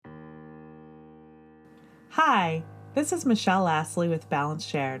Hi, this is Michelle Lastly with Balance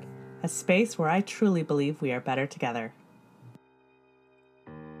Shared, a space where I truly believe we are better together.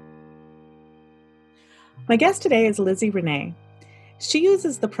 My guest today is Lizzie Renee. She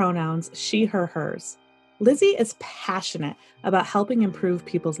uses the pronouns she, her, hers. Lizzie is passionate about helping improve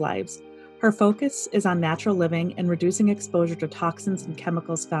people's lives. Her focus is on natural living and reducing exposure to toxins and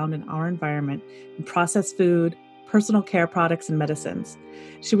chemicals found in our environment in processed food, personal care products, and medicines.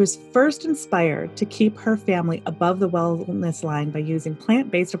 She was first inspired to keep her family above the wellness line by using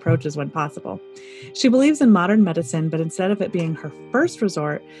plant-based approaches when possible. She believes in modern medicine, but instead of it being her first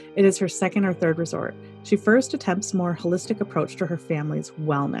resort, it is her second or third resort. She first attempts a more holistic approach to her family's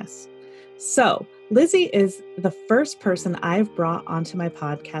wellness. So, Lizzie is the first person I've brought onto my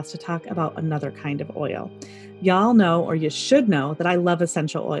podcast to talk about another kind of oil. Y'all know, or you should know, that I love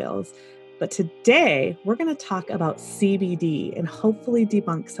essential oils. But today, we're going to talk about CBD and hopefully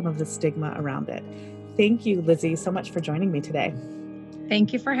debunk some of the stigma around it. Thank you, Lizzie, so much for joining me today.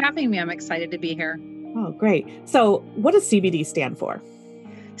 Thank you for having me. I'm excited to be here. Oh, great. So, what does CBD stand for?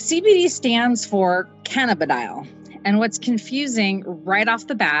 CBD stands for cannabidiol. And what's confusing right off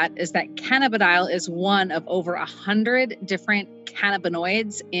the bat is that cannabidiol is one of over 100 different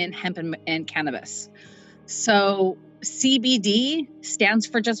cannabinoids in hemp and cannabis. So CBD stands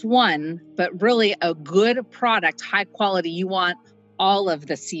for just one, but really a good product, high quality. You want all of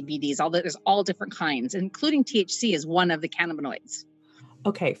the CBDs, there's all different kinds, including THC is one of the cannabinoids.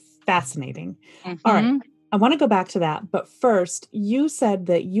 Okay, fascinating. All right. I want to go back to that. But first, you said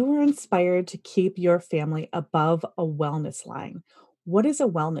that you were inspired to keep your family above a wellness line. What is a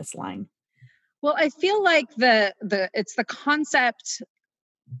wellness line? Well, I feel like it's the concept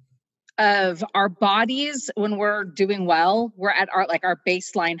of our bodies when we're doing well, we're at our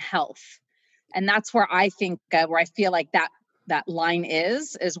baseline health. And that's where I think where I feel like that line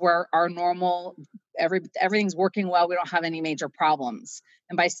is where our normal everything's working well, we don't have any major problems.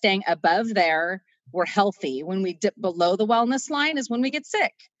 And by staying above there, we're healthy. When we dip below the wellness line is when we get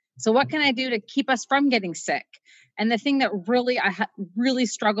sick. So what can I do to keep us from getting sick? And the thing that really really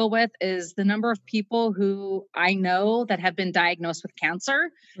struggle with is the number of people who I know that have been diagnosed with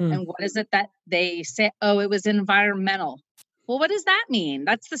cancer. And what is it that they say? Oh, it was environmental. Well, what does that mean?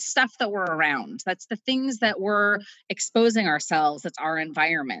 That's the stuff that we're around. That's the things that we're exposing ourselves. That's our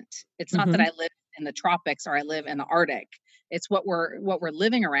environment. It's not that I live in the tropics or I live in the Arctic. It's what we're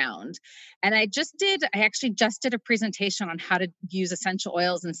living around. And I actually just did a presentation on how to use essential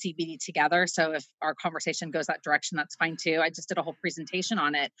oils and CBD together. So if our conversation goes that direction, that's fine too. I just did a whole presentation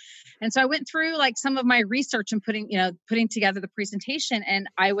on it. And so I went through like some of my research and putting together the presentation. And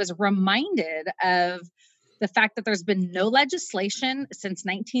I was reminded of the fact that there's been no legislation since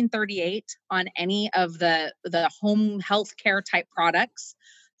 1938 on any of the home health care type products.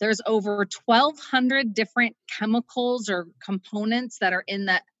 There's over 1,200 different chemicals or components that are in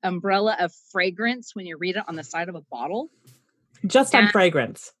the umbrella of fragrance when you read it on the side of a bottle. Just on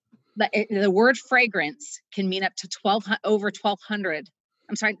fragrance. The word fragrance can mean up to over 1,200.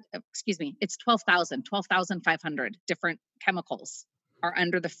 I'm sorry, excuse me. It's 12,500 different chemicals are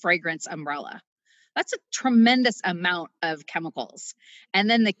under the fragrance umbrella. That's a tremendous amount of chemicals. And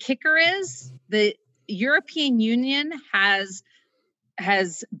then the kicker is the European Union has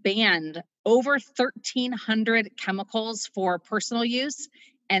banned over 1,300 chemicals for personal use.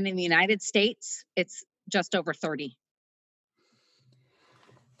 And in the United States, it's just over 30.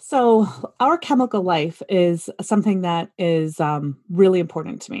 So our chemical life is something that is really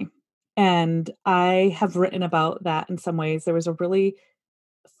important to me. And I have written about that in some ways. There was a really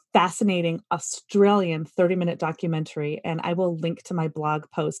fascinating Australian 30-minute documentary, and I will link to my blog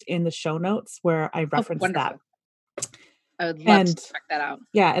post in the show notes where I reference that. I would love to check that out.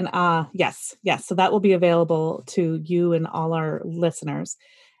 Yeah. And yes. So that will be available to you and all our listeners.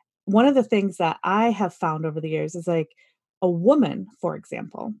 One of the things that I have found over the years is like a woman, for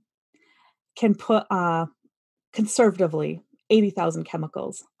example, can put conservatively 80,000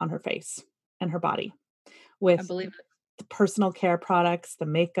 chemicals on her face and her body with the personal care products, the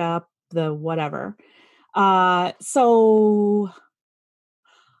makeup, the whatever. So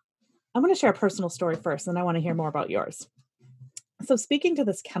I'm going to share a personal story first, and I want to hear more about yours. So speaking to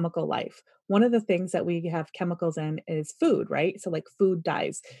this chemical life, one of the things that we have chemicals in is food, right? So like food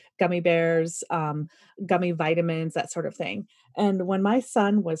dyes, gummy bears, gummy vitamins, that sort of thing. And when my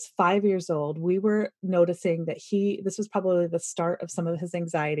son was 5 years old, we were noticing that this was probably the start of some of his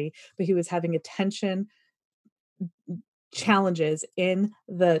anxiety, but he was having attention challenges in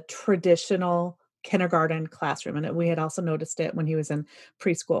the traditional kindergarten classroom. And we had also noticed it when he was in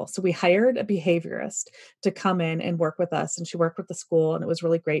preschool. So we hired a behaviorist to come in and work with us. And she worked with the school, and it was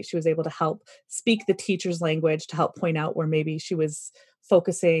really great. She was able to help speak the teacher's language to help point out where maybe she was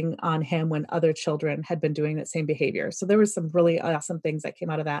focusing on him when other children had been doing that same behavior. So there was some really awesome things that came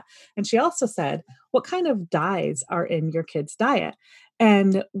out of that. And she also said, what kind of dyes are in your kid's diet?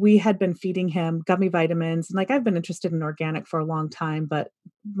 And we had been feeding him gummy vitamins. And like, I've been interested in organic for a long time, but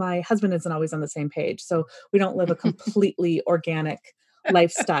my husband isn't always on the same page. So we don't live a completely organic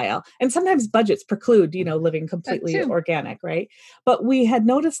lifestyle. And sometimes budgets preclude, living completely organic, right? But we had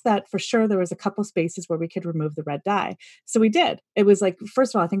noticed that for sure there was a couple spaces where we could remove the red dye. So we did. It was like,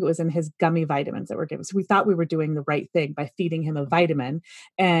 first of all, I think it was in his gummy vitamins that were given. So we thought we were doing the right thing by feeding him a vitamin,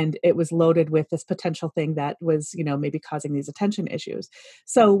 and it was loaded with this potential thing that was, maybe causing these attention issues.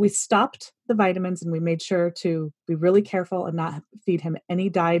 So we stopped the vitamins, and we made sure to be really careful and not feed him any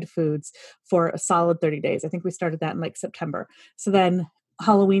dyed foods for a solid 30 days. I think we started that in like September. So then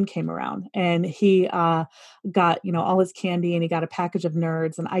Halloween came around, and he got, all his candy, and he got a package of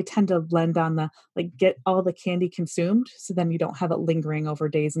Nerds. And I tend to blend on the, like, get all the candy consumed, so then you don't have it lingering over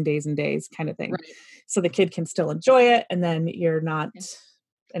days and days and days kind of thing. Right. So the kid can still enjoy it, and then you're not...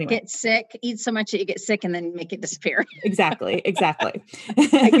 Anyway. Get sick, eat so much that you get sick, and then make it disappear. Exactly.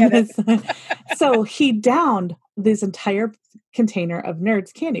 I get it. So he downed this entire container of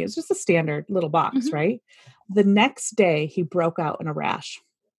Nerds candy. It was just a standard little box, right? The next day, he broke out in a rash.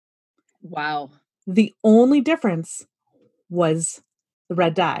 Wow. The only difference was the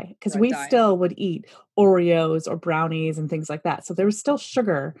red dye, because we still would eat Oreos or brownies and things like that. So there was still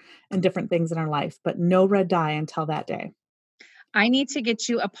sugar and different things in our life, but no red dye until that day. I need to get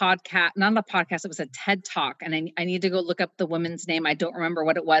you a podcast, not a podcast, it was a TED Talk. And I need to go look up the woman's name. I don't remember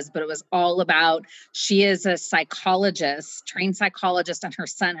what it was, but it was all about, she is a psychologist, trained psychologist, and her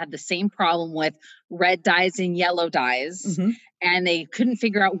son had the same problem with red dyes and yellow dyes. And they couldn't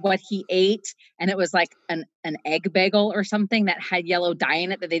figure out what he ate. And it was like an egg bagel or something that had yellow dye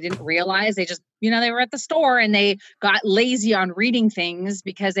in it that they didn't realize. They just, they were at the store and they got lazy on reading things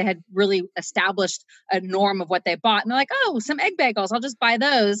because they had really established a norm of what they bought. And they're like, oh, some egg bagels, I'll just buy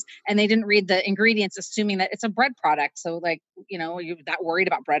those. And they didn't read the ingredients, assuming that it's a bread product. So like, you're that worried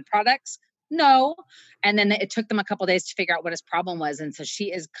about bread products? No. And then it took them a couple of days to figure out what his problem was. And so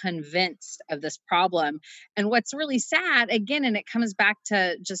she is convinced of this problem. And what's really sad, again, and it comes back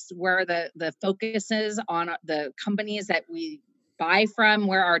to just where the focus is on the companies that we buy from,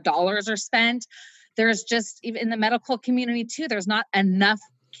 where our dollars are spent. There's just, even in the medical community too, there's not enough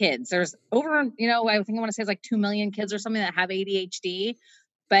kids. There's over, I think I want to say it's like 2 million kids or something that have ADHD.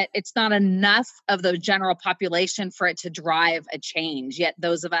 But it's not enough of the general population for it to drive a change. Yet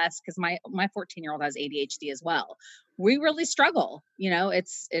those of us, because my 14-year-old has ADHD as well, we really struggle.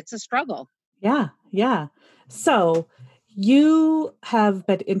 It's a struggle. Yeah. So you have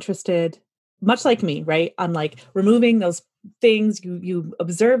been interested, much like me, right, on like removing those things. You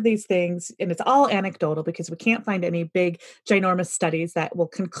observe these things, and it's all anecdotal because we can't find any big, ginormous studies that will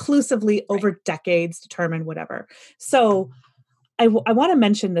conclusively over decades determine whatever. So I want to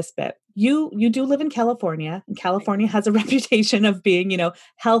mention this bit. You do live in California, and California has a reputation of being,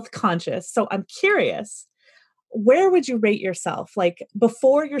 health conscious. So I'm curious, where would you rate yourself, like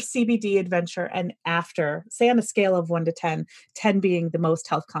before your CBD adventure and after, say on a scale of 1 to 10, 10 being the most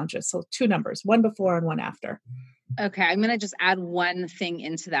health conscious? So 2 numbers, 1 before and 1 after. Okay, I'm going to just add one thing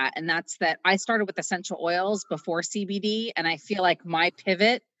into that. And that's that I started with essential oils before CBD. And I feel like my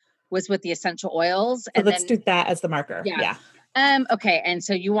pivot was with the essential oils. So let's do that as the marker. Yeah. Okay. And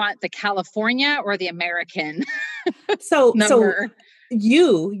so you want the California or the American so number? So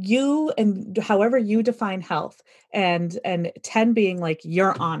you and however you define health, and 10 being like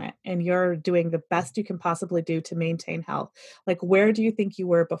you're on it and you're doing the best you can possibly do to maintain health. Like, where do you think you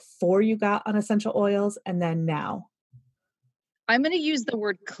were before you got on essential oils and then now? I'm going to use the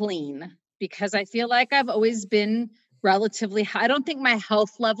word clean because I feel like I've always been relatively high. I don't think my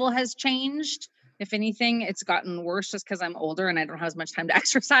health level has changed. If anything, it's gotten worse just because I'm older and I don't have as much time to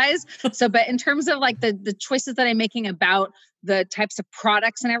exercise. But in terms of like the choices that I'm making about the types of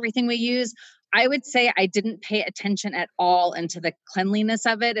products and everything we use, I would say I didn't pay attention at all into the cleanliness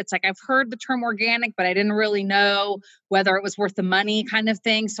of it. It's like, I've heard the term organic, but I didn't really know whether it was worth the money kind of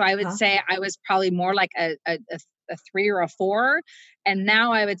thing. So I would say I was probably more like a 3 or a 4. And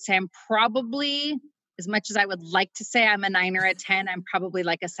now I would say I'm probably, as much as I would like to say I'm a 9 or a 10, I'm probably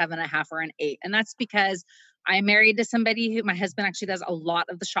like a 7.5 or an 8. And that's because I'm married to somebody who my husband actually does a lot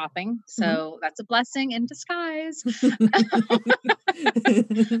of the shopping. So that's a blessing in disguise.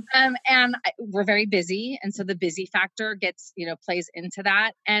 We're very busy. And so the busy factor gets, plays into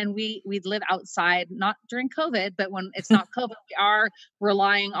that. And we live outside, not during COVID, but when it's not COVID, we are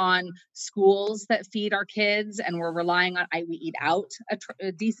relying on schools that feed our kids. And we're relying on, we eat out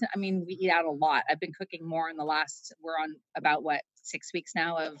a decent, we eat out a lot. I've been cooking more in we're on about 6 weeks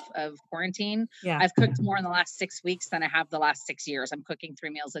now of quarantine. Yeah. I've cooked more in the last 6 weeks than I have the last 6 years. I'm cooking 3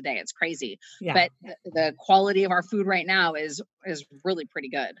 meals a day. It's crazy. Yeah. But the quality of our food right now is really pretty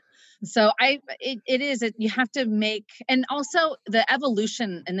good. So you have to make, and also the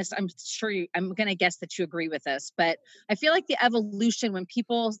evolution, and this, I'm going to guess that you agree with this, but I feel like the evolution, when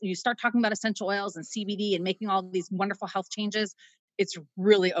you start talking about essential oils and CBD and making all these wonderful health changes, it's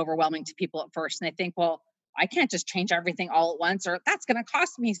really overwhelming to people at first. And they think, well, I can't just change everything all at once, or that's going to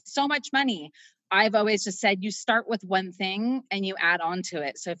cost me so much money. I've always just said, you start with one thing and you add on to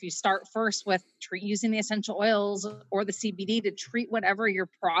it. So if you start first with using the essential oils or the CBD to treat whatever your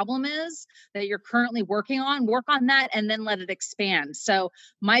problem is that you're currently working on, work on that and then let it expand. So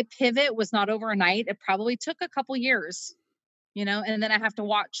my pivot was not overnight. It probably took a couple years, and then I have to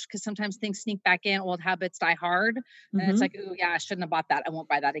watch, because sometimes things sneak back in, old habits die hard. And it's like, oh yeah, I shouldn't have bought that. I won't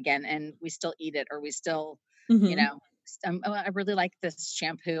buy that again. And we still eat it, or we still, I really like this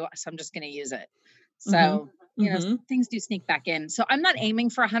shampoo, so I'm just going to use it. So, things do sneak back in. So I'm not aiming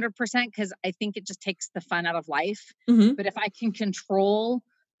for 100% because I think it just takes the fun out of life. But if I can control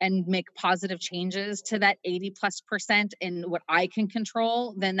and make positive changes to that 80+% in what I can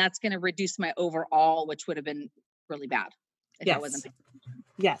control, then that's going to reduce my overall, which would have been really bad if I wasn't.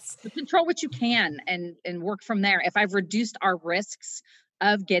 Yes. So control what you can and work from there. If I've reduced our risks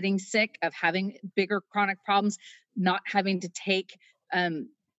of getting sick, of having bigger chronic problems, not having to take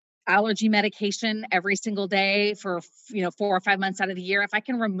allergy medication every single day for 4 or 5 months out of the year, if I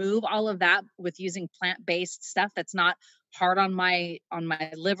can remove all of that with using plant-based stuff that's not hard on my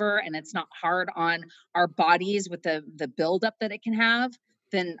liver, and it's not hard on our bodies with the buildup that it can have,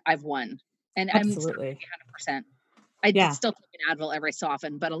 then I've won. And absolutely. I'm 100%. I still take an Advil every so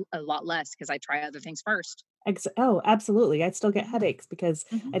often, but a lot less because I try other things first. Oh, absolutely. I still get headaches because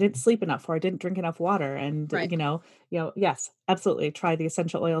I didn't sleep enough, or I didn't drink enough water. And, Right. Yes, absolutely. Try the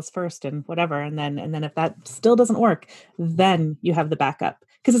essential oils first and whatever. And then if that still doesn't work, then you have the backup,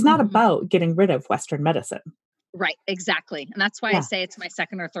 because it's not about getting rid of Western medicine. Right. Exactly. And that's why I say it's my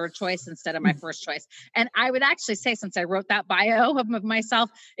second or third choice instead of my first choice. And I would actually say, since I wrote that bio of myself,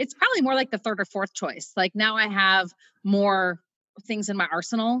 it's probably more like the third or fourth choice. Like now I have more things in my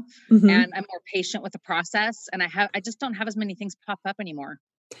arsenal and I'm more patient with the process. And I just don't have as many things pop up anymore.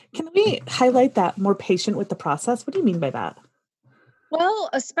 Can we highlight that, more patient with the process? What do you mean by that? Well,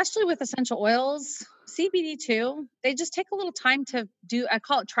 especially with essential oils, CBD too, they just take a little time to do. I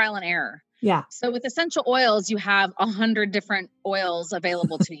call it trial and error. Yeah. So with essential oils, you have 100 different oils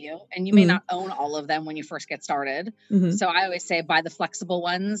available to you, and you may not own all of them when you first get started. So I always say buy the flexible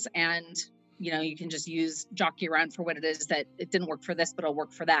ones, and you can just jockey around for what it is that it didn't work for this, but it'll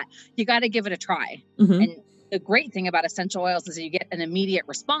work for that. You got to give it a try. And the great thing about essential oils is that you get an immediate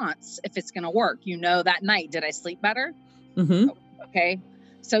response if it's going to work. That night, did I sleep better? Okay.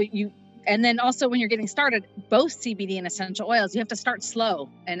 So and then also when you're getting started, both CBD and essential oils, you have to start slow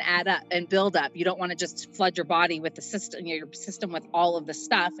and add up and build up. You don't want to just flood your body with the system, your system with all of the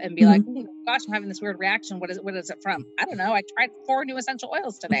stuff and be like, oh, gosh, I'm having this weird reaction. What is it from? I don't know. I tried 4 new essential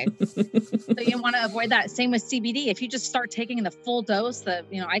oils today. So you want to avoid that. Same with CBD. If you just start taking the full dose,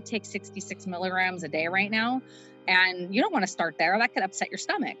 I take 66 milligrams a day right now. And you don't want to start there. That could upset your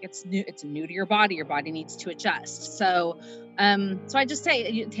stomach. It's new to your body. Your body needs to adjust. So I just say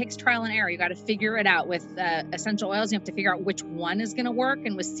it takes trial and error. You got to figure it out. With essential oils, you have to figure out which one is going to work.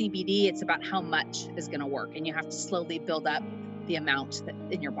 And with CBD, it's about how much is going to work. And you have to slowly build up the amount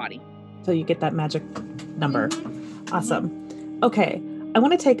in your body. So you get that magic number. Awesome. Okay. I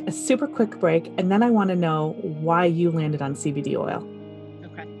want to take a super quick break, and then I want to know why you landed on CBD oil.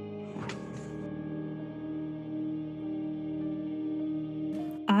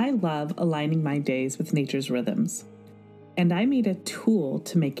 I love aligning my days with nature's rhythms, and I made a tool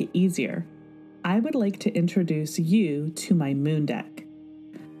to make it easier. I would like to introduce you to my Moon Deck.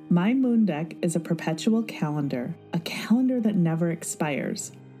 My Moon Deck is a perpetual calendar, a calendar that never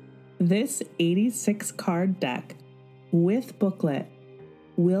expires. This 86-card deck with booklet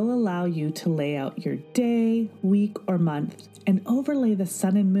will allow you to lay out your day, week, or month and overlay the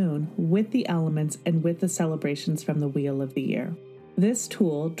sun and moon with the elements and with the celebrations from the wheel of the year. This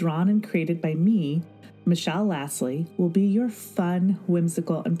tool, drawn and created by me, Michelle Lastly will be your fun,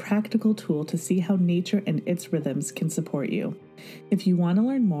 whimsical, and practical tool to see how nature and its rhythms can support you. If you want to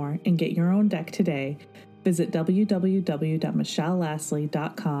learn more and get your own deck today, visit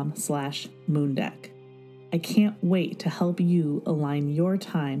www.michellelastly.com/moondeck. I can't wait to help you align your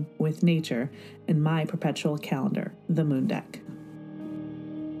time with nature in my perpetual calendar, the Moon Deck.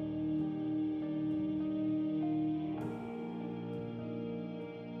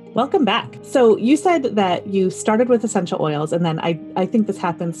 Welcome back. So you said that you started with essential oils, and then I think this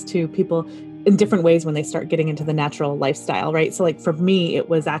happens to people in different ways when they start getting into the natural lifestyle, right? So like for me, it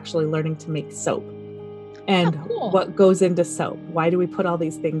was actually learning to make soap and what goes into soap. Why do we put all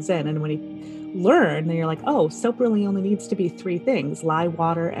these things in? And when you learn, then you're like, oh, soap really only needs to be 3 things: lye,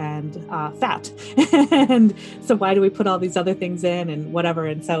 water, and fat. And so why do we put all these other things in and whatever?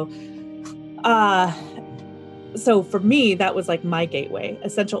 And so for me, that was like my gateway.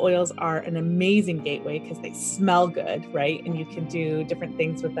 Essential oils are an amazing gateway because they smell good, right? And you can do different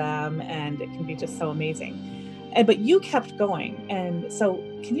things with them and it can be just so amazing. But you kept going. And so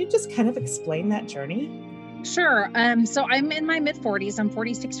can you just kind of explain that journey? Sure. So I'm in my mid-40s. I'm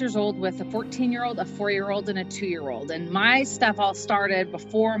 46 years old with a 14-year-old, a 4-year-old, and a 2-year-old. And my stuff all started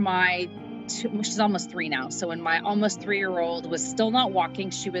before which is almost 3 now. So when my almost 3-year-old was still not walking,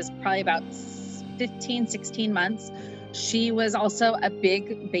 she was probably about 15, 16 months. She was also a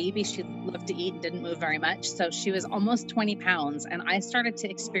big baby. She loved to eat and didn't move very much. So she was almost 20 pounds. And I started to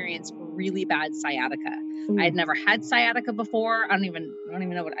experience really bad sciatica. I had never had sciatica before. I don't even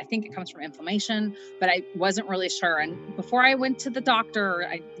know I think it comes from inflammation, but I wasn't really sure. And before I went to the doctor,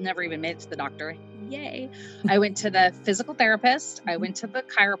 I never even made it to the doctor. Yay. I went to the physical therapist. I went to the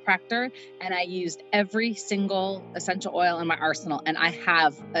chiropractor, and I used every single essential oil in my arsenal. And I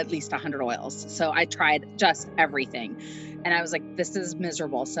have at least 100 oils. So I tried just everything. And I was like, this is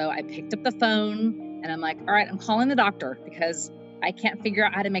miserable. So I picked up the phone and I'm like, all right, I'm calling the doctor because I can't figure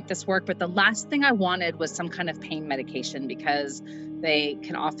out how to make this work. But the last thing I wanted was some kind of pain medication because they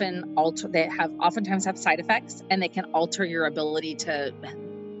can oftentimes have side effects, and they can alter your ability to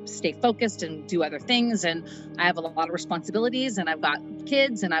stay focused and do other things. And I have a lot of responsibilities, and I've got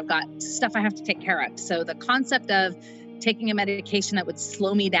kids, and I've got stuff I have to take care of. So the concept of taking a medication that would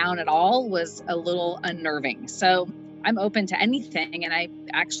slow me down at all was a little unnerving. So I'm open to anything. And I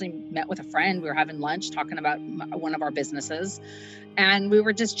actually met with a friend. We were having lunch talking about one of our businesses, and we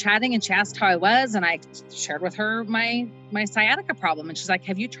were just chatting, and she asked how I was. And I shared with her my sciatica problem. And she's like,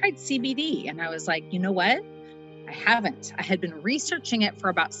 have you tried CBD? And I was like, you know what? I haven't. I had been researching it for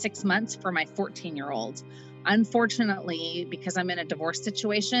about 6 months for my 14-year-old. Unfortunately, because I'm in a divorce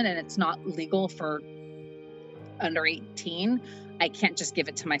situation and it's not legal for under 18, I can't just give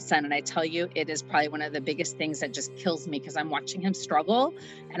it to my son. And I tell you, it is probably one of the biggest things that just kills me because I'm watching him struggle,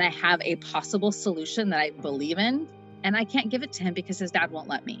 and I have a possible solution that I believe in, and I can't give it to him because his dad won't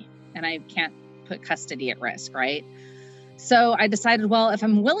let me, and I can't put custody at risk, right? So I decided, well, if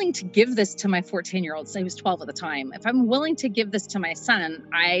I'm willing to give this to my 14-year-old, so he was 12 at the time, if I'm willing to give this to my son,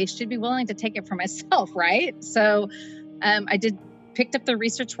 I should be willing to take it for myself, right? So I picked up the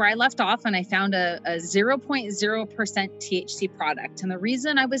research where I left off, and I found a 0.0% THC product. And the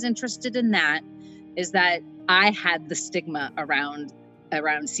reason I was interested in that is that I had the stigma around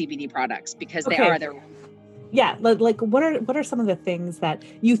CBD products because they are their. Yeah. Like what are some of the things that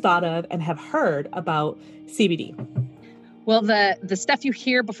you thought of and have heard about CBD? Well, the stuff you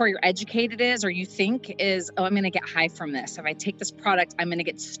hear before you're educated is, or you think is, oh, I'm going to get high from this. If I take this product, I'm going to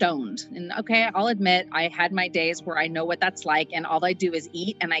get stoned. And okay, I'll admit I had my days where I know what that's like, and all I do is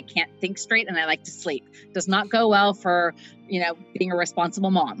eat, and I can't think straight, and I like to sleep. Does not go well for, being a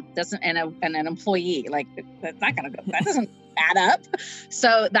responsible mom. Doesn't, and an employee. Like, that's not going to go. That doesn't add up.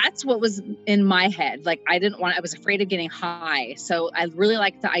 So that's what was in my head. Like, I was afraid of getting high. So I really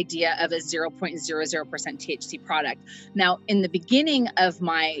liked the idea of a 0.00% THC product. Now, in the beginning of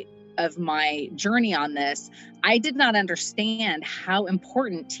my journey on this, I did not understand how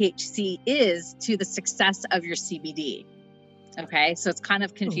important THC is to the success of your CBD. Okay. So it's kind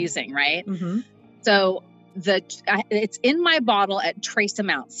of confusing, right? Mm-hmm. So it's in my bottle at trace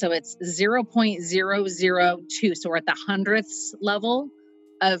amounts. So it's 0.002. So we're at the 100th level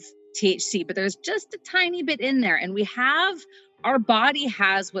of THC, but there's just a tiny bit in there. And our body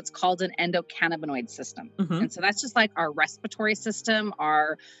has what's called an endocannabinoid system. Mm-hmm. And so that's just like our respiratory system,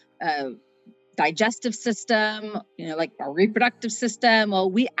 our digestive system, like our reproductive system.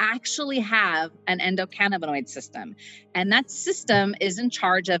 Well, we actually have an endocannabinoid system, and that system is in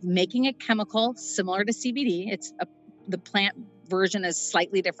charge of making a chemical similar to CBD. The plant version is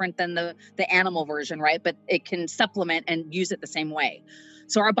slightly different than the animal version, right? But it can supplement and use it the same way.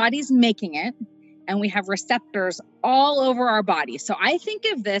 So our body's making it, and we have receptors all over our body. So I think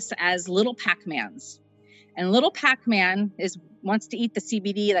of this as little Pac-Mans. And little Pac-Man wants to eat the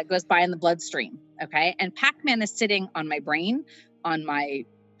CBD that goes by in the bloodstream. Okay. And Pac-Man is sitting on my brain, in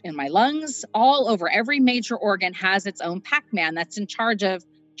my lungs, all over. Every major organ has its own Pac-Man that's in charge of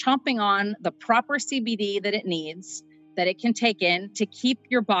chomping on the proper CBD that it needs, that it can take in to keep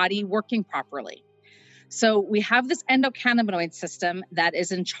your body working properly. So we have this endocannabinoid system that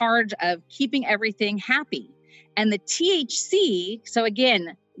is in charge of keeping everything happy. And the THC, so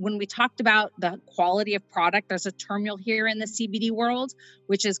again, when we talked about the quality of product, there's a term you'll hear in the CBD world,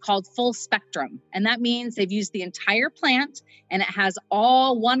 which is called full spectrum. And that means they've used the entire plant and it has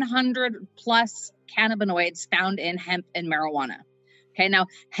all 100 plus cannabinoids found in hemp and marijuana. Okay, now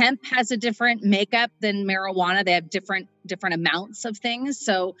hemp has a different makeup than marijuana. They have different amounts of things.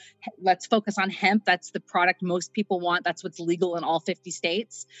 So let's focus on hemp. That's the product most people want. That's what's legal in all 50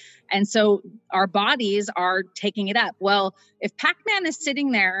 states. And so our bodies are taking it up. Well, if Pac-Man is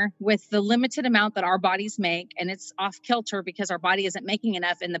sitting there with the limited amount that our bodies make and it's off kilter because our body isn't making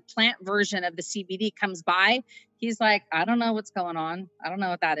enough and the plant version of the CBD comes by, he's like, I don't know what's going on. I don't know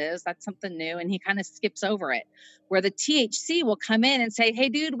what that is. That's something new. And he kind of skips over it. Where the THC will come in and say, hey,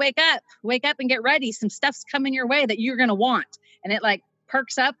 dude, wake up and get ready. Some stuff's coming your way that you're going to want. And it like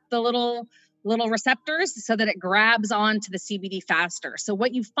perks up the little receptors so that it grabs onto the CBD faster. So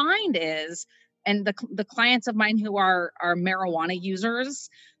what you find is, and the clients of mine who are marijuana users,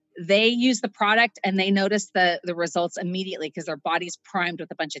 they use the product and they notice the results immediately because their body's primed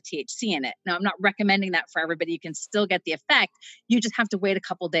with a bunch of THC in it. Now, I'm not recommending that for everybody. You can still get the effect. You just have to wait a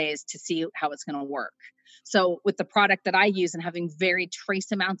couple days to see how it's going to work. So with the product that I use and having very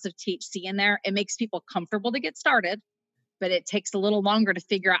trace amounts of THC in there, it makes people comfortable to get started, but it takes a little longer to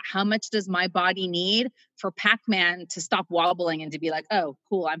figure out how much does my body need for Pac-Man to stop wobbling and to be like, oh,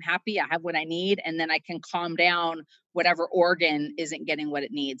 cool, I'm happy. I have what I need. And then I can calm down whatever organ isn't getting what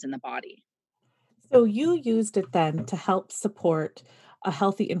it needs in the body. So you used it then to help support a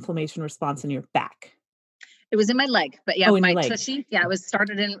healthy inflammation response in your back. It was in my leg, but yeah, Oh, in your my leg. tushy. Yeah, it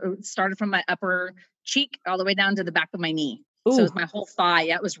started from my upper cheek all the way down to the back of my knee. So it Ooh. was my whole thigh.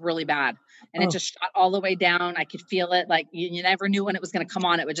 Yeah, it was really bad. And it Oh. just shot all the way down. I could feel it. Like you never knew when it was going to come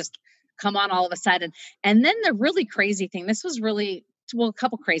on. It would just come on all of a sudden. And then the really crazy thing, this was really, well, a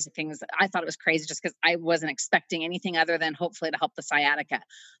couple crazy things. I thought it was crazy just because I wasn't expecting anything other than hopefully to help the sciatica.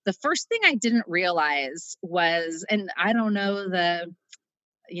 The first thing I didn't realize was, and I don't know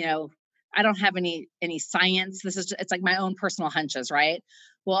I don't have any science. It's like my own personal hunches, right?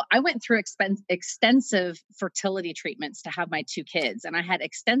 Well, I went through extensive fertility treatments to have my two kids, and I had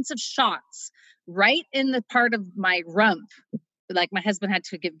extensive shots right in the part of my rump. Like my husband had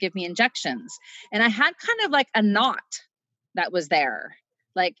to give me injections, and I had kind of like a knot that was there.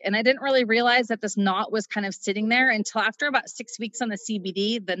 And I didn't really realize that this knot was kind of sitting there until after about 6 weeks on the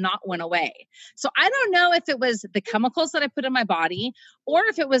CBD, the knot went away. So I don't know if it was the chemicals that I put in my body or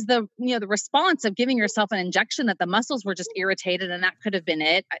if it was the response of giving yourself an injection that the muscles were just irritated, and that could have been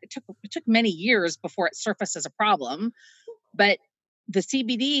it. It took many years before it surfaced as a problem, but the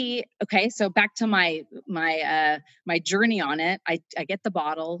CBD, okay, so back to my journey on it. I get the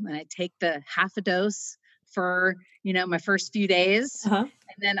bottle and I take the half a dose for my first few days, Uh-huh.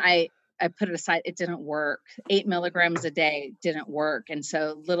 and then I put it aside. It didn't work. 8 milligrams a day didn't work, and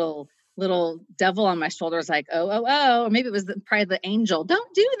so little devil on my shoulder was like, oh, or maybe it was probably the angel.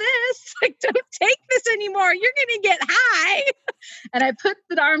 Don't do this. Like, don't take this anymore. You're gonna get high. And I put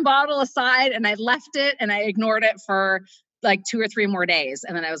the darn bottle aside and I left it and I ignored it for like 2 or 3 more days.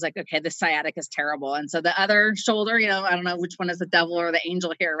 And then I was like, okay, this sciatica is terrible. And so the other shoulder, I don't know which one is the devil or the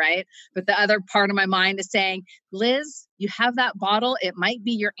angel here, right? But the other part of my mind is saying, Liz, you have that bottle. It might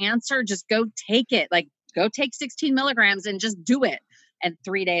be your answer. Just go take it. Like, go take 16 milligrams and just do it. And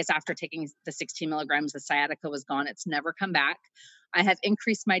 3 days after taking the 16 milligrams, the sciatica was gone. It's never come back. I have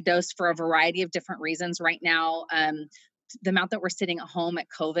increased my dose for a variety of different reasons right now. The amount that we're sitting at home at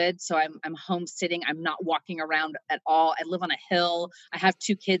COVID. So I'm home sitting. I'm not walking around at all. I live on a hill. I have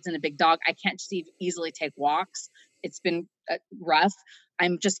 2 kids and a big dog. I can't just easily take walks. It's been rough.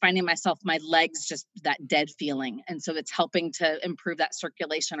 I'm just finding myself, my legs, just that dead feeling. And so it's helping to improve that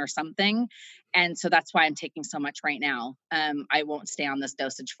circulation or something. And so that's why I'm taking so much right now. I won't stay on this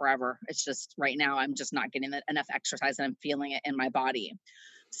dosage forever. It's just right now, I'm just not getting enough exercise and I'm feeling it in my body.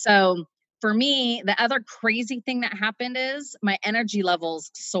 So for me, the other crazy thing that happened is my energy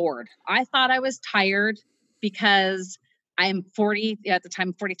levels soared. I thought I was tired because I'm 40 at the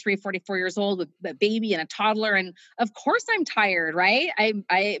time, 43, 44 years old with a baby and a toddler. And of course I'm tired, right?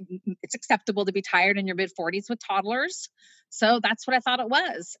 It's acceptable to be tired in your mid 40s with toddlers. So that's what I thought it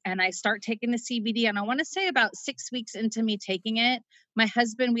was. And I start taking the CBD, and I want to say about 6 weeks into me taking it, my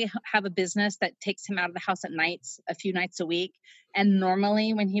husband, we have a business that takes him out of the house at nights, a few nights a week. And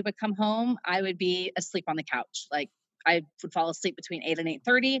normally when he would come home, I would be asleep on the couch. Like I would fall asleep between 8 and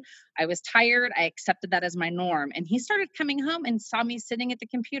 8:30. I was tired. I accepted that as my norm. And he started coming home and saw me sitting at the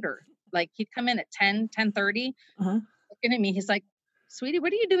computer. Like he'd come in at 10, 10:30, Uh-huh. looking at me. He's like, "Sweetie,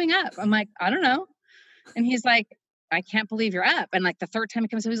 what are you doing up?" I'm like, "I don't know." And he's like, "I can't believe you're up." And like the third time he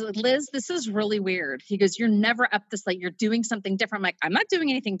comes, he's like, "Liz, this is really weird." He goes, "You're never up this late. You're doing something different." I'm like, "I'm not doing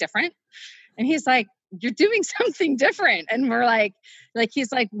anything different." And he's like, "You're doing something different." And we're like,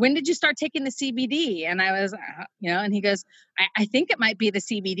 he's like, "When did you start taking the CBD?" And I was, and he goes, I think it might be the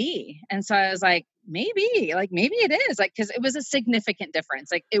CBD. And so I was like, maybe it is, like, cause it was a significant difference.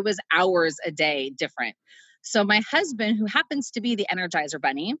 Like it was hours a day different. So my husband, who happens to be the Energizer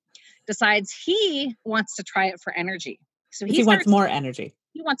Bunny, decides he wants to try it for energy. So He wants more energy.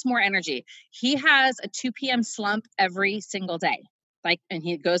 He wants more energy. He has a 2 p.m. slump every single day. Like, and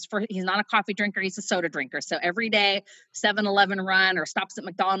he's not a coffee drinker, he's a soda drinker. So every day, 7-Eleven run or stops at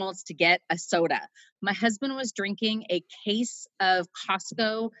McDonald's to get a soda. My husband was drinking a case of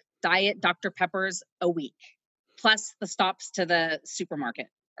Costco Diet Dr. Peppers a week, plus the stops to the supermarket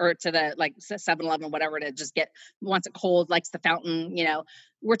or to the like 7-Eleven, whatever, to just get, wants it cold, likes the fountain,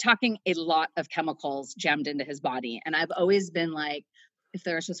 we're talking a lot of chemicals jammed into his body. And I've always been like, if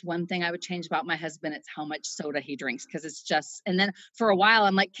there's just one thing I would change about my husband, it's how much soda he drinks. Cause it's just, and then for a while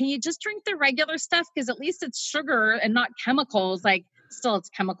I'm like, can you just drink the regular stuff? Cause at least it's sugar and not chemicals. Like still it's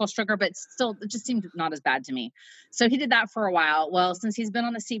chemical sugar, but still it just seemed not as bad to me. So he did that for a while. Well, since he's been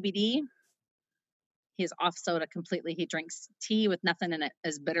on the CBD, he's off soda completely. He drinks tea with nothing in it,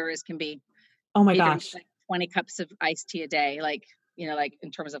 as bitter as can be. Oh my He gosh. drinks like 20 cups of iced tea a day, like, like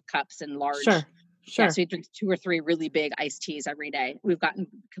in terms of cups and large. Sure. Yeah, so he drinks 2 or 3 really big iced teas every day. We've gotten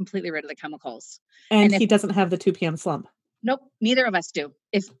completely rid of the chemicals. And he doesn't have the 2 p.m. slump. Nope, neither of us do.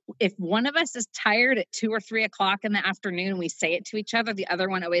 If one of us is tired at 2 or 3 o'clock in the afternoon, we say it to each other. The other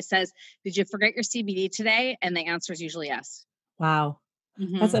one always says, "Did you forget your CBD today?" And the answer is usually yes. Wow.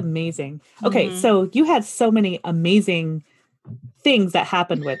 Mm-hmm. That's amazing. Okay, so you had so many amazing things that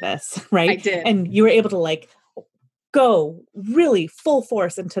happened with this, right? I did. And you were able to like go really full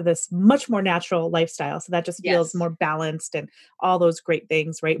force into this much more natural lifestyle. So that just feels more balanced and all those great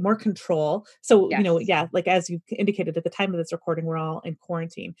things, right? More control. So, like as you indicated at the time of this recording, we're all in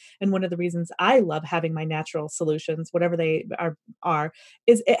quarantine. And one of the reasons I love having my natural solutions, whatever they are,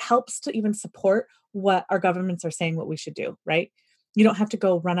 is it helps to even support what our governments are saying what we should do, right? You don't have to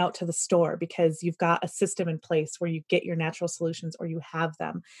go run out to the store because you've got a system in place where you get your natural solutions or you have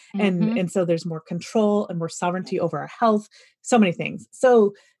them. Mm-hmm. And so there's more control and more sovereignty over our health, so many things.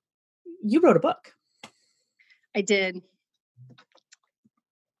 So you wrote a book. I did.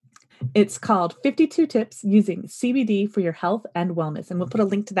 It's called 52 Tips Using CBD for Your Health and Wellness. And we'll put a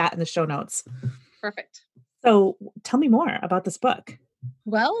link to that in the show notes. Perfect. So tell me more about this book.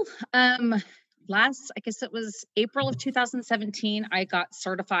 Well, I guess it was April of 2017, I got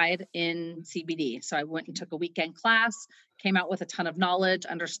certified in CBD. So I went and took a weekend class, came out with a ton of knowledge,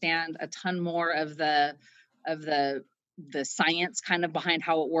 understand a ton more of the science kind of behind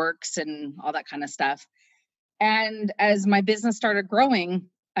how it works and all that kind of stuff. And as my business started growing,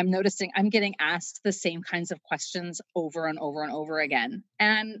 I'm noticing I'm getting asked the same kinds of questions over and over and over again.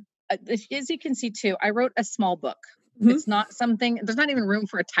 And as you can see too, I wrote a small book. Mm-hmm. It's not something, there's not even room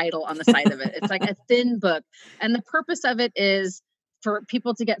for a title on the side of it. It's like a thin book. And the purpose of it is for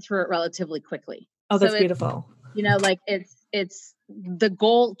people to get through it relatively quickly. Oh, that's beautiful. It's the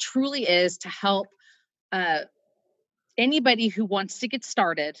goal truly is to help anybody who wants to get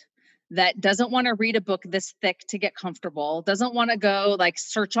started, that doesn't want to read a book this thick to get comfortable, doesn't want to go like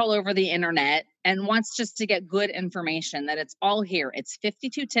search all over the internet, and wants just to get good information, that it's all here. It's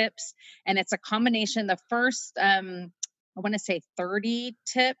 52 tips, and it's a combination. The first, I want to say 30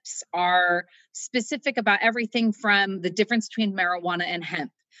 tips are specific about everything from the difference between marijuana and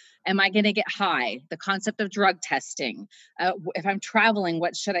hemp. Am I going to get high? The concept of drug testing. If I'm traveling,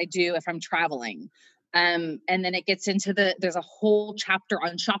 what should I do if I'm traveling? And then it gets into there's a whole chapter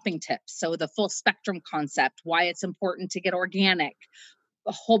on shopping tips. So the full spectrum concept, why it's important to get organic,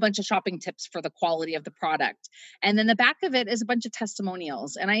 a whole bunch of shopping tips for the quality of the product. And then the back of it is a bunch of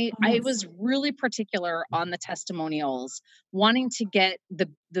testimonials. And I was really particular on the testimonials, wanting to get the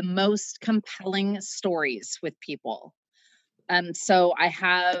most compelling stories with people. So I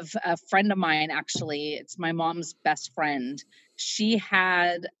have a friend of mine, actually, it's my mom's best friend. She'd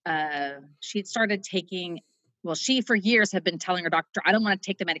started taking, well, she for years had been telling her doctor, I don't want to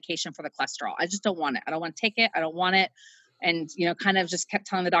take the medication for the cholesterol. I just don't want it. I don't want to take it. I don't want it. And, kind of just kept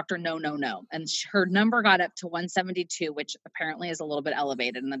telling the doctor, no, no, no. And her number got up to 172, which apparently is a little bit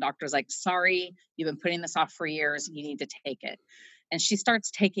elevated. And the doctor's like, sorry, you've been putting this off for years. You need to take it. And she starts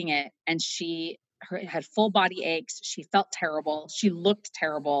taking it, and had full body aches. She felt terrible. She looked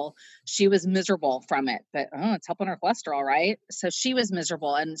terrible. She was miserable from it, but it's helping her cholesterol, right? So she was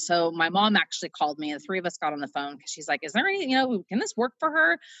miserable. And so my mom actually called me, and the three of us got on the phone because she's like, is there any, can this work for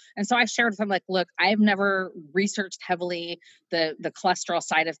her? And so I shared with them, like, look, I've never researched heavily the cholesterol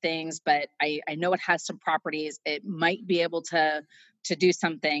side of things, but I know it has some properties. It might be able to do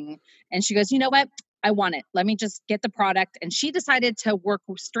something. And she goes, you know what? I want it. Let me just get the product. And she decided to work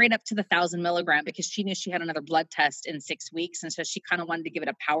straight up to the 1,000 milligram because she knew she had another blood test in 6 weeks. And so she kind of wanted to give it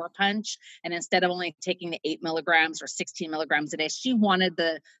a power punch. And instead of only taking the 8 milligrams or 16 milligrams a day, she wanted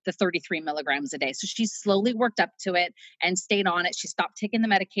the 33 milligrams a day. So she slowly worked up to it and stayed on it. She stopped taking the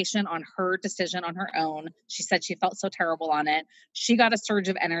medication on her decision on her own. She said she felt so terrible on it. She got a surge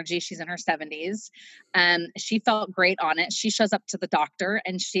of energy. She's in her 70s. She felt great on it. She shows up to the doctor,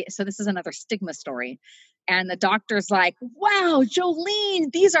 and so this is another stigma story. And the doctor's like, wow,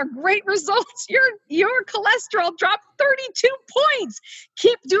 Jolene, these are great results. Your cholesterol dropped 32 points.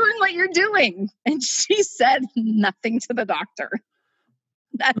 Keep doing what you're doing. And she said nothing to the doctor.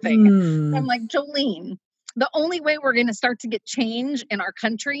 Nothing. I'm like, Jolene, the only way we're going to start to get change in our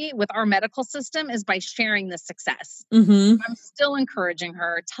country with our medical system is by sharing the success. I'm still encouraging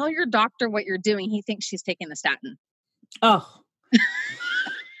her. Tell your doctor what you're doing. He thinks she's taking the statin. Oh.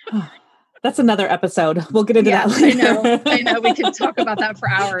 That's another episode. We'll get into that later. I know. We could talk about that for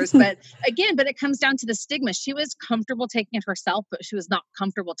hours. But it comes down to the stigma. She was comfortable taking it herself, but she was not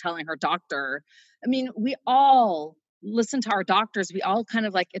comfortable telling her doctor. I mean, we all listen to our doctors. We all kind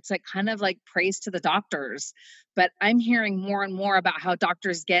of praise to the doctors. But I'm hearing more and more about how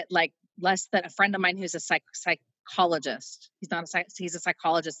doctors get like less than. A friend of mine who's a psychologist. He's a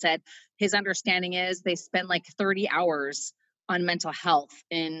psychologist, said his understanding is they spend like 30 hours on mental health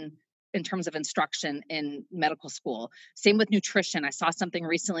in terms of instruction in medical school. Same with nutrition. I saw something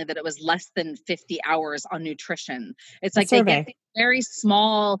recently that it was less than 50 hours on nutrition. It's like they get these very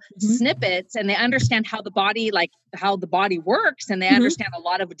small snippets, and they understand how the body works, and they understand a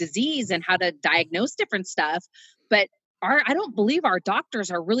lot of disease and how to diagnose different stuff. But I don't believe our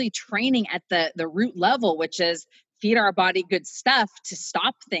doctors are really training at the root level, which is feed our body good stuff to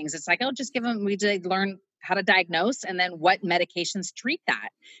stop things. It's like, just give them, we learn how to diagnose and then what medications treat that.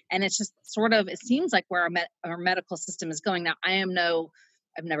 And it's just it seems like where our medical system is going. Now, I've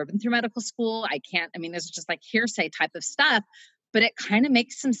never been through medical school. There's just like hearsay type of stuff, but it kind of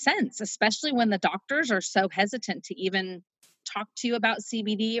makes some sense, especially when the doctors are so hesitant to even talk to you about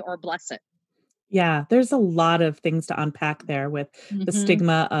CBD or bless it. Yeah, there's a lot of things to unpack there with the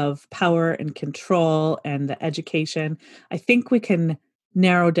stigma of power and control and the education. I think we can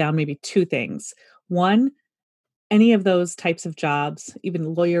narrow down maybe two things. One, any of those types of jobs,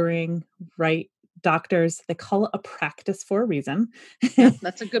 even lawyering, right? Doctors, they call it a practice for a reason. Yep,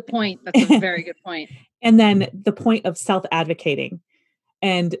 that's a good point. That's a very good point. And then the point of self-advocating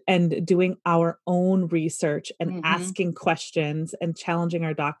and doing our own research and asking questions and challenging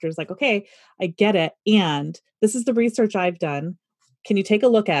our doctors like, okay, I get it. And this is the research I've done. Can you take a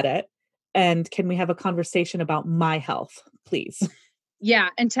look at it? And can we have a conversation about my health, please? Yeah.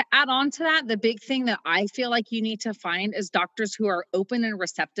 And to add on to that, the big thing that I feel like you need to find is doctors who are open and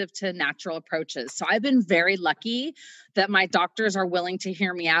receptive to natural approaches. So I've been very lucky that my doctors are willing to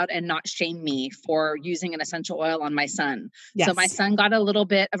hear me out and not shame me for using an essential oil on my son. Yes. So my son got a little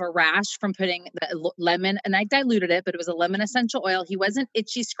bit of a rash from putting the lemon, and I diluted it, but it was a lemon essential oil. He wasn't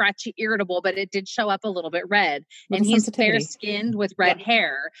itchy, scratchy, irritable, but it did show up a little bit red. And he's fair skinned with red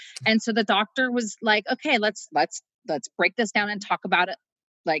hair. And so the doctor was like, okay, let's break this down and talk about it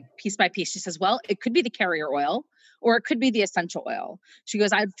like piece by piece. She says, well, it could be the carrier oil or it could be the essential oil. She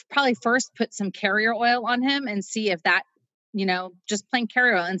goes, I'd probably first put some carrier oil on him and see if that, just plain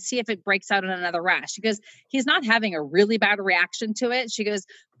carrier oil, and see if it breaks out in another rash. She goes, he's not having a really bad reaction to it. She goes,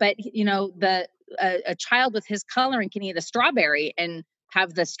 but a child with his coloring can eat a strawberry and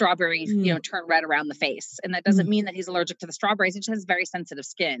have the strawberry, turn red around the face. And that doesn't mean that he's allergic to the strawberries. He just has very sensitive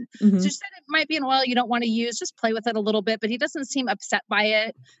skin. So she said it might be an oil you don't want to use, just play with it a little bit, but he doesn't seem upset by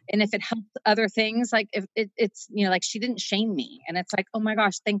it. And if it helped other things, like if it's, like she didn't shame me. And it's like, oh my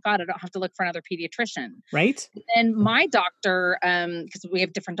gosh, thank God I don't have to look for another pediatrician. Right. And my doctor, because we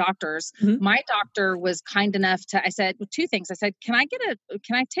have different doctors, my doctor was kind enough I said two things. I said, can I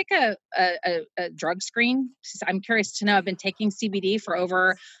take a drug screen? She said, I'm curious to know. I've been taking CBD for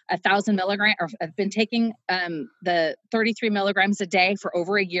over 1,000 milligrams, or I've been taking the 33 milligrams a day for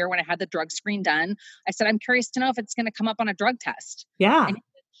over a year when I had the drug screen done. I said, I'm curious to know if it's going to come up on a drug test. Yeah. And he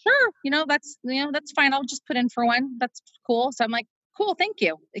said, sure. That's fine. I'll just put in for one. That's cool. So I'm like, cool. Thank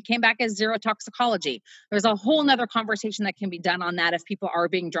you. It came back as zero toxicology. There's a whole nother conversation that can be done on that. If people are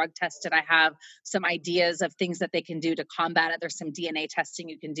being drug tested, I have some ideas of things that they can do to combat it. There's some DNA testing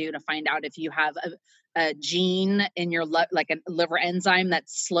you can do to find out if you have a gene in your like a liver enzyme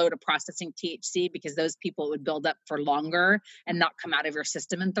that's slow to processing THC, because those people would build up for longer and not come out of your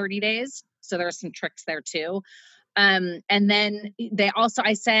system in 30 days. So there are some tricks there too. And then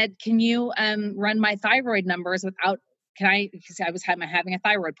I said, can you run my thyroid numbers without, because I was having a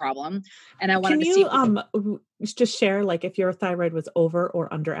thyroid problem, and I wanted to see. Can you just share, like, if your thyroid was over or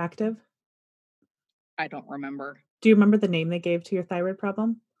underactive? I don't remember. Do you remember the name they gave to your thyroid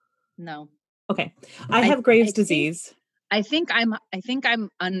problem? No. Okay. I have Graves' disease. I think I'm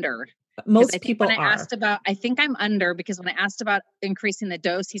under. Most people are. I think I'm under, because when I asked about increasing the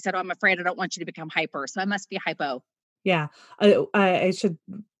dose, he said, oh, I'm afraid I don't want you to become hyper. So I must be hypo. Yeah. I should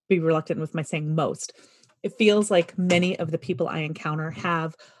be reluctant with my saying most. It feels like many of the people I encounter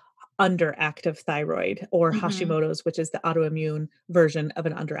have underactive thyroid, or Hashimoto's, which is the autoimmune version of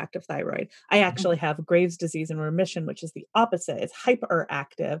an underactive thyroid. I actually have Graves' disease in remission, which is the opposite. It's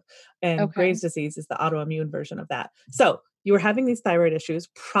hyperactive, and Graves' disease is the autoimmune version of that. So you were having these thyroid issues,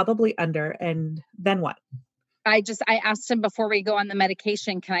 probably under, and then what? I asked him before we go on the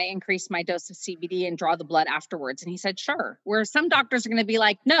medication, can I increase my dose of CBD and draw the blood afterwards? And he said, sure. Where some doctors are going to be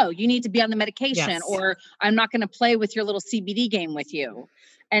like, no, you need to be on the medication, or I'm not going to play with your little CBD game with you.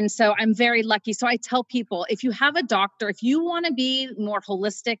 And so I'm very lucky. So I tell people, if you have a doctor, if you want to be more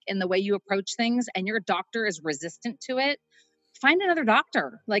holistic in the way you approach things and your doctor is resistant to it, find another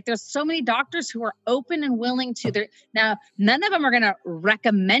doctor. Like, there's so many doctors who are open and willing to. Now, none of them are going to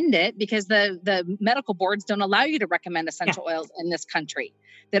recommend it, because the medical boards don't allow you to recommend essential oils in this country.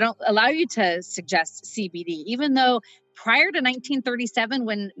 They don't allow you to suggest CBD, even though prior to 1937,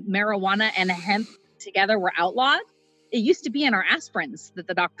 when marijuana and hemp together were outlawed, it used to be in our aspirins that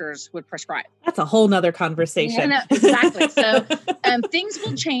the doctors would prescribe. That's a whole nother conversation. Yeah, exactly. So things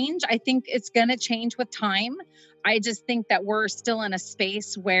will change. I think it's going to change with time. I just think that we're still in a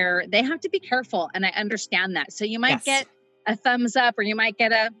space where they have to be careful. And I understand that. So you might get a thumbs up, or you might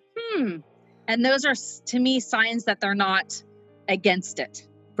get a, and those are, to me, signs that they're not against it.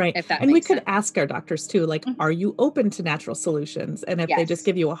 Right. And we could ask our doctors too, like, are you open to natural solutions? And if they just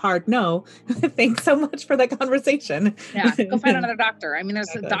give you a hard no, thanks so much for that conversation. Yeah. Go find another doctor. I mean, there's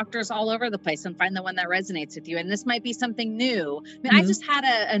doctors all over the place, and find the one that resonates with you. And this might be something new. I mean, I just had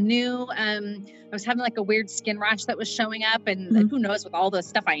a new, I was having like a weird skin rash that was showing up, and who knows with all the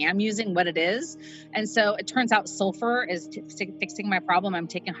stuff I am using, what it is. And so it turns out sulfur is fixing my problem. I'm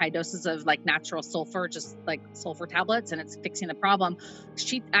taking high doses of like natural sulfur, just like sulfur tablets, and it's fixing the problem.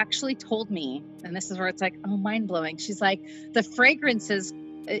 She actually told me, and this is where it's like, oh, mind blowing. She's like, the fragrances,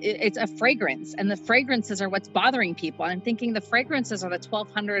 it's a fragrance, and the fragrances are what's bothering people. And I'm thinking the fragrances are the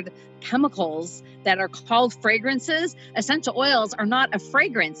 1,200 chemicals that are called fragrances. Essential oils are not a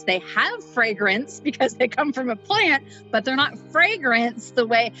fragrance. They have fragrance because they come from a plant, but they're not fragrance the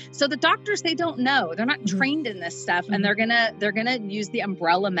way. So the doctors, they don't know. They're not trained in this stuff, and they're gonna use the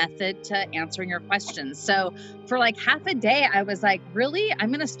umbrella method to answering your questions. So for like half a day, I was like, really?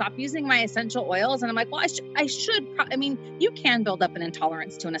 I'm gonna stop using my essential oils? And I'm like, well, I should. I mean, you can build up an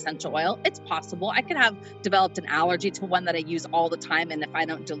intolerance to an essential oil. It's possible. I could have developed an allergy to one that I use all the time, and if I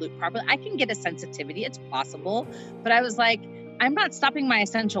don't dilute properly, I can get a sensitivity. It's possible. But I was like, I'm not stopping my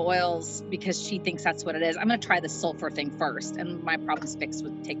essential oils because she thinks that's what it is. I'm going to try the sulfur thing first, and my problem's fixed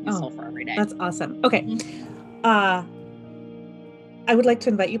with taking sulfur every day. That's awesome. Okay. I would like to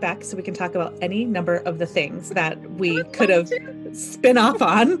invite you back so we can talk about any number of the things that we could have spin off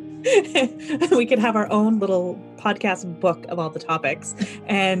on. We could have our own little podcast book of all the topics.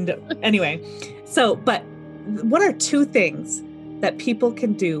 And anyway, but what are two things that people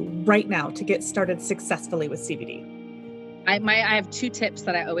can do right now to get started successfully with CBD? I have two tips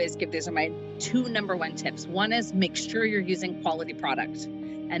that I always give. These are my two number one tips. One is make sure you're using quality product.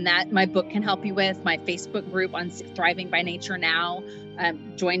 and that my book can help you with. My Facebook group on Thriving by Nature Now,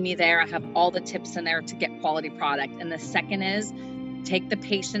 join me there. I have all the tips in there to get quality product. And the second is take the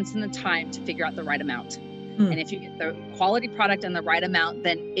patience and the time to figure out the right amount. And if you get the quality product and the right amount,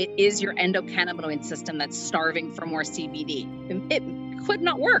 then it is your endocannabinoid system that's starving for more CBD. It could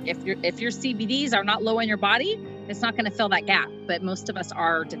not work. If your CBDs are not low in your body, it's not going to fill that gap. But most of us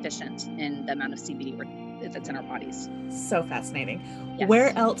are deficient in the amount of CBD that's in our bodies. So fascinating. Yes.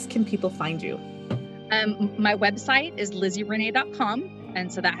 Where else can people find you? My website is lizzierenee.com.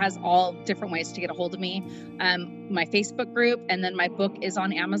 And so that has all different ways to get a hold of me. My Facebook group, and then my book is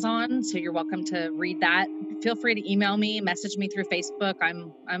on Amazon. So you're welcome to read that. Feel free to email me, message me through Facebook.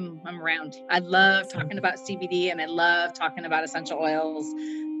 I'm around. I love talking about CBD, and I love talking about essential oils,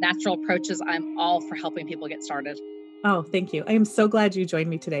 natural approaches. I'm all for helping people get started. Oh, thank you. I am so glad you joined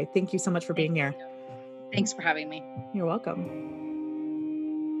me today. Thank you so much for being here. Thanks for having me. You're welcome.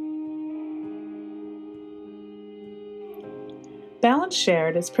 Balance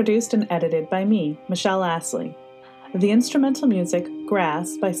Shared is produced and edited by me, Michelle Astley. The instrumental music,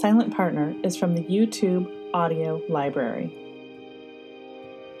 Grass by Silent Partner, is from the YouTube Audio Library.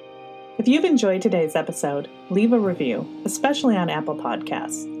 If you've enjoyed today's episode, leave a review, especially on Apple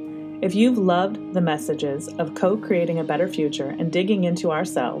Podcasts. If you've loved the messages of co-creating a better future and digging into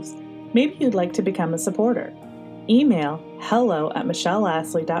ourselves, maybe you'd like to become a supporter. Email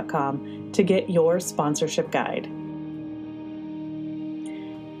hello@michelleastley.com to get your sponsorship guide.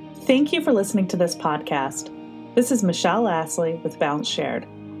 Thank you for listening to this podcast. This is Michelle Astley with Balance Shared,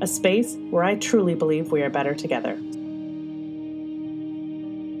 a space where I truly believe we are better together.